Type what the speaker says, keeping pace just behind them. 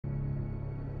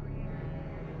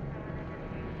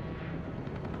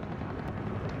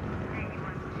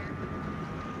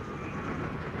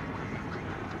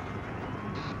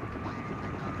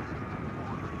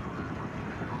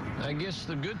I guess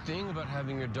the good thing about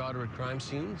having your daughter at crime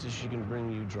scenes is she can bring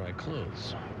you dry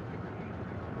clothes.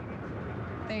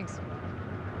 Thanks.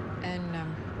 And,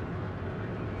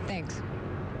 thanks.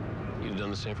 You'd have done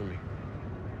the same for me.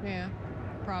 Yeah,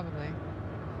 probably.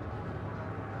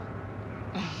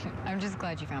 I'm just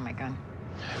glad you found my gun.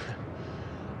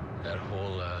 That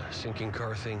whole sinking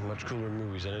car thing, much cooler in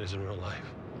movies than it is in real life.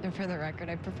 And for the record,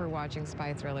 I prefer watching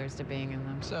spy thrillers to being in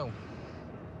them. So,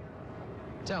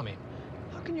 tell me,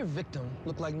 how can your victim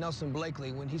look like Nelson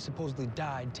Blakely when he supposedly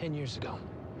died 10 years ago?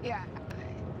 Yeah.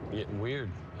 Yeah,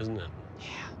 weird, isn't it?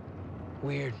 Yeah,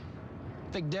 weird.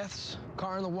 Fake deaths,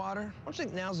 car in the water. Don't you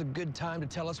think now's a good time to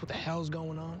tell us what the hell's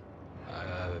going on?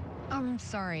 I'm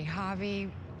sorry,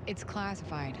 Javi. It's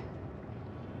classified.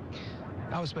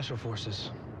 I was Special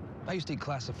Forces. I used to eat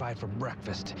classified for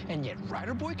breakfast, and yet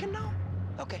Ryder Boy can know?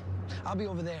 Okay, I'll be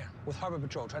over there with Harbor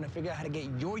Patrol trying to figure out how to get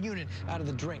your unit out of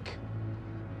the drink.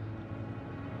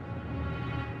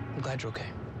 I'm glad you're okay.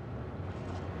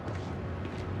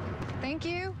 Thank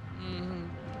you.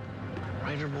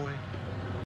 Ryder Boy.